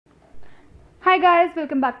Hi guys,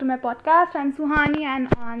 welcome back to my podcast. I'm Suhani, and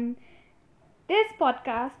on this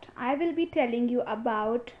podcast, I will be telling you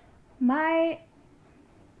about my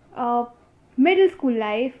uh, middle school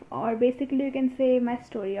life, or basically, you can say my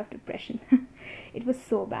story of depression. It was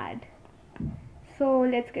so bad. So,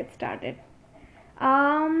 let's get started.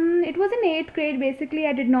 It was in eighth grade. Basically,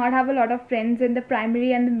 I did not have a lot of friends in the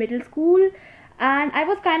primary and the middle school, and I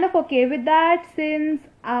was kind of okay with that since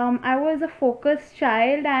I was a focused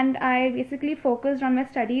child and I basically focused on my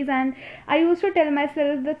studies. And I used to tell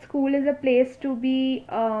myself that school is a place to be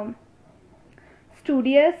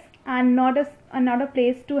studious and not a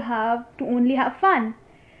place to only have fun.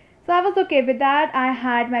 So I was okay with that. I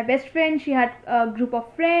had my best friend. She had a group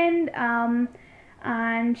of friends,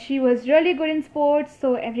 and she was really good in sports.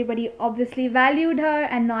 So everybody obviously valued her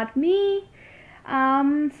and not me.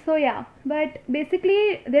 So yeah, but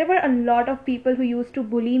basically there were a lot of people who used to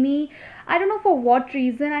bully me. I don't know for what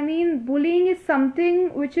reason. I mean, bullying is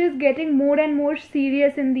something which is getting more and more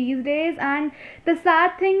serious in these days, and the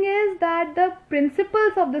sad thing is that the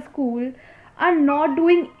principals of the school are not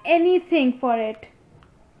doing anything for it,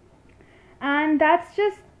 and that's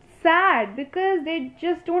just sad because they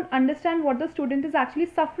just don't understand what the student is actually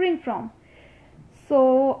suffering from.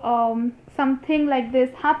 So something like this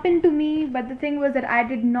happened to me, but the thing was that I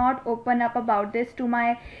did not open up about this to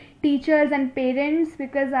my teachers and parents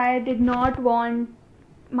because I did not want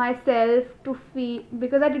myself to feel,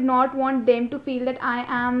 because I did not want them to feel that I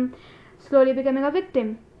am slowly becoming a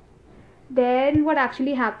victim. Then what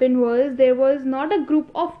actually happened was there was not a group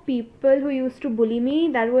of people who used to bully me.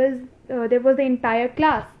 That was there was the entire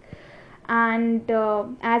class. And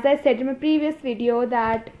as I said in my previous video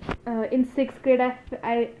that in sixth grade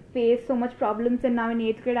I faced so much problems, and now in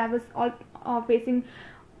eighth grade I was all facing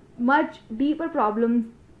much deeper problems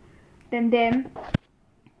than them.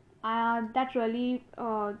 That really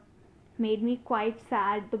made me quite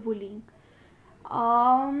sad, the bullying.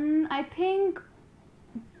 I think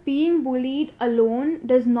being bullied alone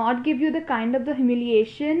does not give you the kind of the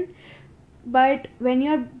humiliation, but when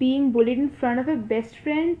you're being bullied in front of a best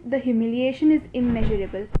friend, the humiliation is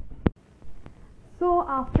immeasurable. So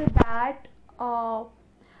after that,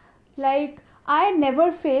 like, I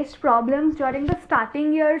never faced problems during the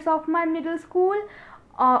starting years of my middle school,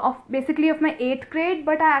 of basically of my eighth grade,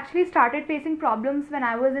 but I actually started facing problems when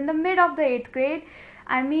I was in the mid of the eighth grade.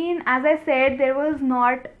 I mean, as I said, there was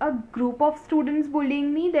not a group of students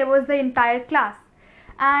bullying me, there was the entire class.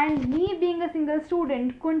 And me being a single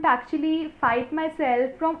student couldn't actually fight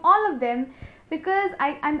myself from all of them, because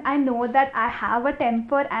I know that I have a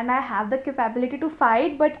temper and I have the capability to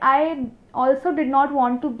fight, but I also did not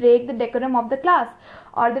want to break the decorum of the class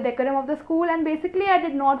or the decorum of the school, and basically I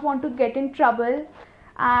did not want to get in trouble.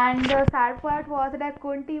 And the sad part was that I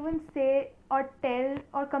couldn't even say or tell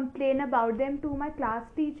or complain about them to my class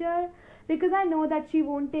teacher, because I know that she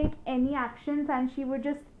won't take any actions and she would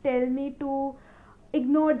just tell me to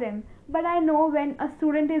ignore them. But I know when a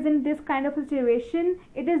student is in this kind of a situation,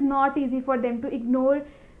 it is not easy for them to ignore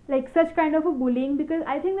like such kind of a bullying, because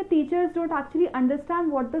I think the teachers don't actually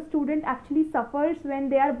understand what the student actually suffers when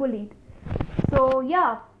they are bullied. So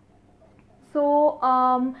yeah, so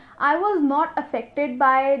I was not affected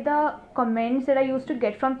by the comments that I used to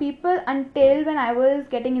get from people until when I was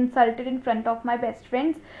getting insulted in front of my best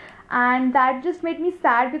friends, and that just made me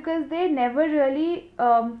sad because they never really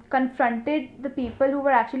confronted the people who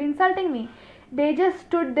were actually insulting me. They just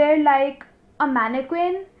stood there like a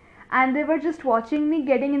mannequin, and they were just watching me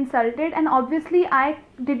getting insulted, and obviously I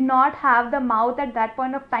did not have the mouth at that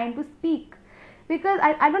point of time to speak, because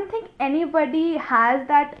I don't think anybody has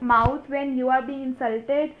that mouth when you are being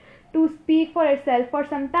insulted to speak for yourself for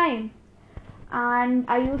some time. And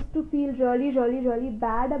I used to feel really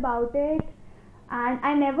bad about it, and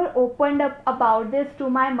I never opened up about this to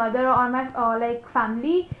my mother or my like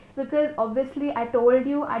family, because obviously I told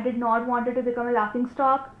you I did not want it to become a laughing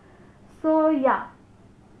stock. So yeah,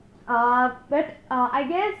 but I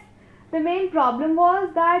guess the main problem was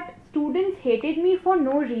that students hated me for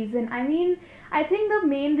no reason. I mean, I think the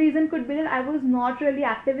main reason could be that I was not really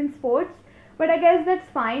active in sports, but I guess that's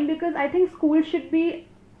fine because I think school should be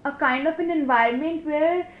a kind of an environment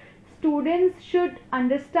where students should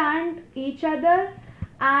understand each other,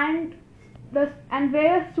 and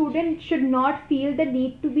where a student should not feel the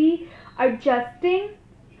need to be adjusting,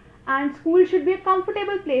 and school should be a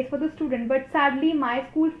comfortable place for the student. But sadly my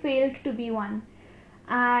school failed to be one.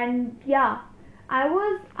 And yeah, I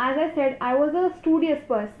was, as I said, I was a studious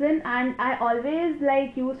person, and I always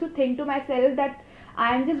like used to think to myself that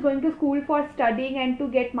I am just going to school for studying and to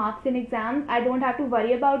get marks in exams. I don't have to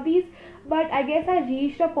worry about these. but I guess I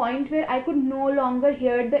reached a point where I could no longer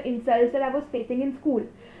hear the insults that I was facing in school.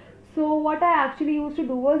 So what I actually used to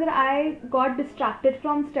do was that I got distracted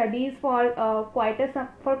from studies for quite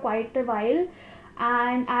a while,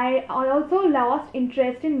 and I also lost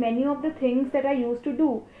interest in many of the things that I used to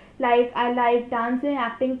do. Like I liked dancing,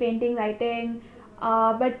 acting, painting, writing.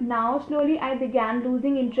 But now slowly I began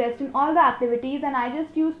losing interest in all the activities, and I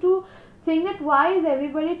just used to think that why is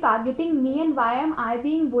everybody targeting me and why am I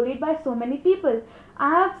being bullied by so many people. I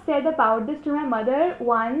have said about this to my mother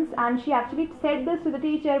once, and she actually said this to the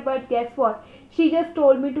teacher, but guess what? She just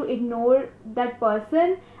told me to ignore that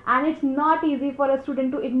person, and it's not easy for a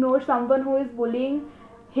student to ignore someone who is bullying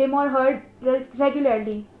him or her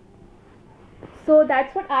regularly. So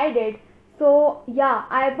that's what I did. So yeah,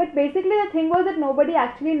 I but basically the thing was that nobody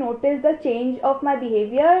actually noticed the change of my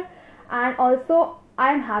behavior, and also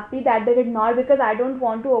I'm happy that they did not, because I don't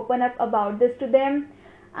want to open up about this to them.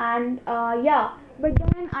 And yeah, but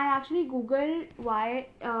then I actually googled why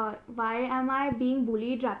am I being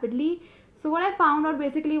bullied rapidly. So what I found out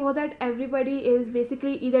basically was that everybody is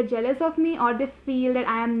basically either jealous of me or they feel that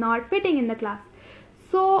I am not fitting in the class.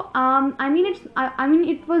 So I mean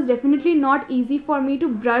it was definitely not easy for me to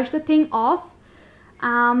brush the thing off.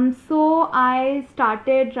 So I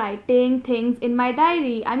started writing things in my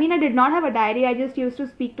diary. I mean, I did not have a diary, I just used to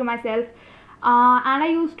speak to myself. And I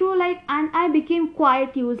used to and I became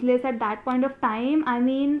quite useless at that point of time. I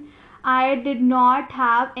mean, I did not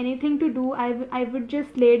have anything to do. I would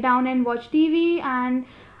just lay down and watch TV. And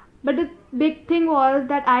but the big thing was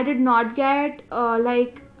that I did not get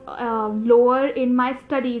lower in my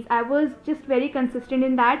studies. I was just very consistent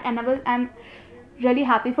in that, and I'm really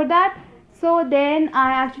happy for that. So then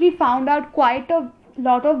I actually found out quite a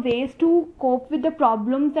lot of ways to cope with the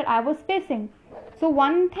problems that I was facing. So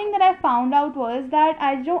one thing that I found out was that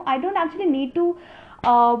I don't actually need to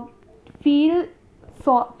uh, feel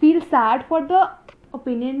feel sad for the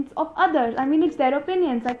opinions of others. I mean, it's their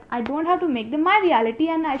opinions. Like, I don't have to make them my reality,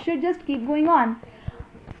 and I should just keep going on.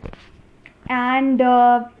 And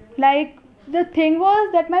the thing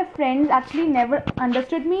was that my friends actually never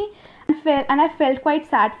understood me, and I felt quite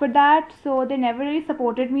sad for that. So they never really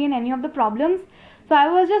supported me in any of the problems. So I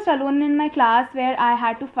was just alone in my class where I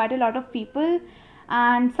had to fight a lot of people.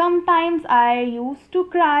 And sometimes I used to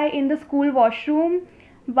cry in the school washroom.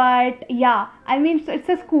 But yeah, I mean, so it's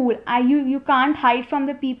a school. You can't hide from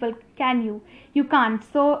the people, can you? You can't.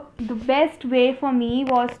 So the best way for me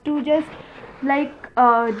was to like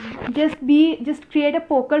uh, just create a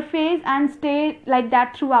poker face and stay like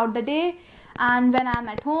that throughout the day. And when I'm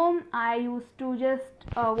at home, I used to just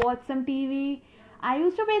watch some TV. I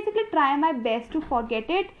used to basically try my best to forget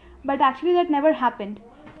it, but actually that never happened.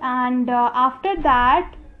 And after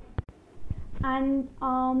that, and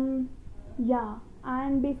yeah,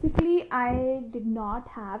 and basically I did not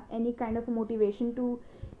have any kind of a motivation to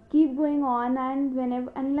keep going on. And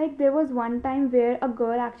whenever, and like, there was one time where a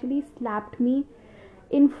girl actually slapped me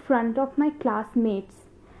in front of my classmates.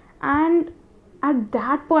 And at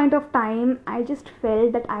that point of time, I just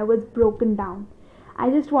felt that I was broken down. I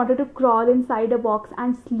just wanted to crawl inside a box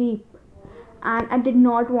and sleep. And I did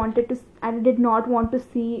not want to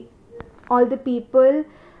see all the people.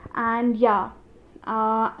 And yeah,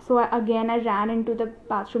 again I ran into the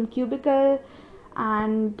bathroom cubicle.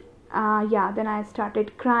 And yeah, then I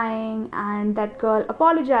started crying, and that girl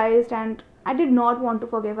apologized, and I did not want to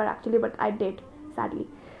forgive her actually, but I did, sadly.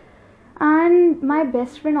 And my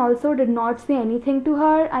best friend also did not say anything to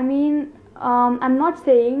her. I mean, I'm not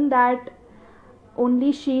saying that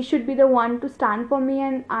only she should be the one to stand for me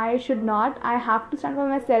and I should not. I have to stand for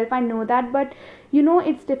myself, I know that. But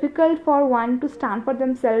it's difficult for one to stand for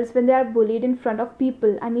themselves when they are bullied in front of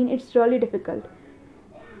people. I mean, it's really difficult.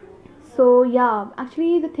 So yeah,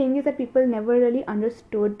 actually the thing is that people never really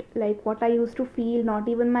understood like what I used to feel, not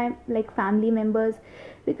even my like family members.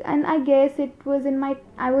 And I guess it was in my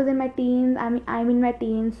I was in my teens. I'm in my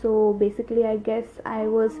teens, so basically I guess I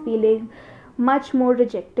was feeling much more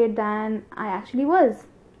rejected than I actually was.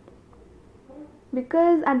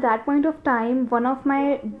 Because at that point of time, one of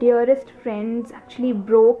my dearest friends actually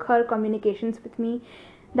broke her communications with me.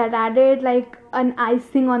 That added like an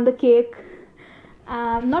icing on the cake.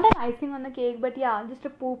 Not an icing on the cake, but yeah, just a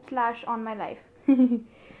poop slash on my life.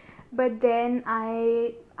 But then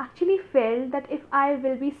I actually felt that if I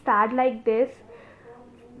will be sad like this,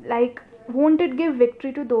 like, won't it give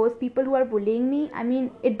victory to those people who are bullying me? I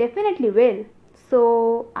mean, it definitely will.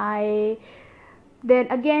 So I then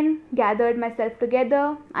again gathered myself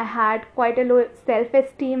together. I had quite a low self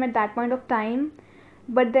esteem at that point of time.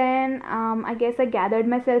 But then I guess I gathered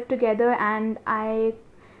myself together, and I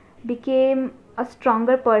became a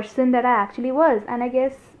stronger person that I actually was. And I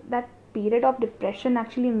guess that period of depression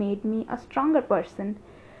actually made me a stronger person.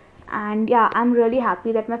 And yeah, I'm really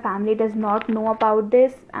happy that my family does not know about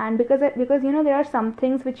this, and because there are some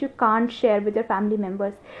things which you can't share with your family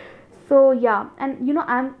members. So yeah, and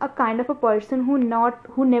I'm a kind of a person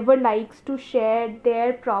who never likes to share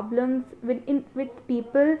their problems with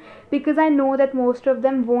people, because I know that most of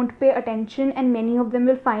them won't pay attention and many of them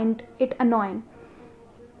will find it annoying.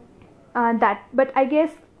 That But I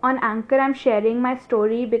guess on Anchor I'm sharing my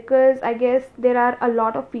story because I guess there are a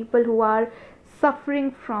lot of people who are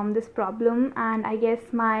suffering from this problem, and I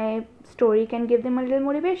guess my story can give them a little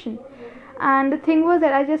motivation. And the thing was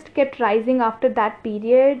that I just kept rising after that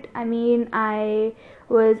period. I mean, I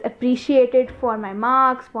was appreciated for my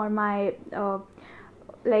marks, for my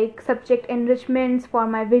like subject enrichments, for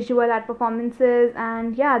my visual art performances,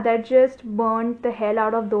 and yeah, that just burned the hell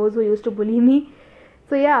out of those who used to bully me.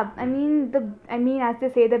 So yeah, I mean, as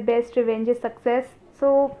they say, the best revenge is success.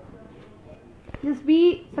 So just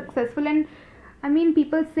be successful. And I mean,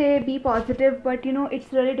 people say be positive, but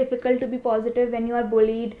it's really difficult to be positive when you are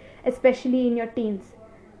bullied, especially in your teens.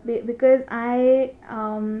 Because I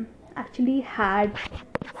actually had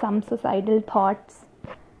some suicidal thoughts,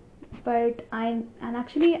 but I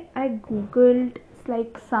googled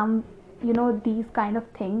like some these kind of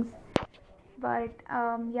things. But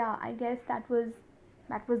yeah, I guess that was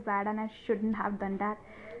bad and I shouldn't have done that.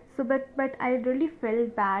 So but I really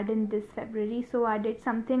felt bad in this February, so I did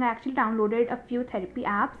something. I actually downloaded a few therapy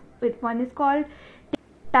apps. One is called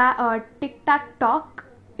Tic Tac Talk.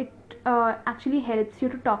 It actually helps you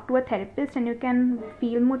to talk to a therapist and you can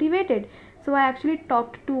feel motivated. So I actually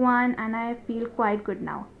talked to one and I feel quite good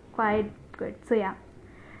now, quite good. So yeah,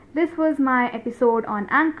 this was my episode on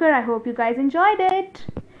Anchor. I hope you guys enjoyed it.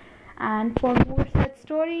 And for more such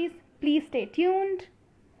stories, please stay tuned.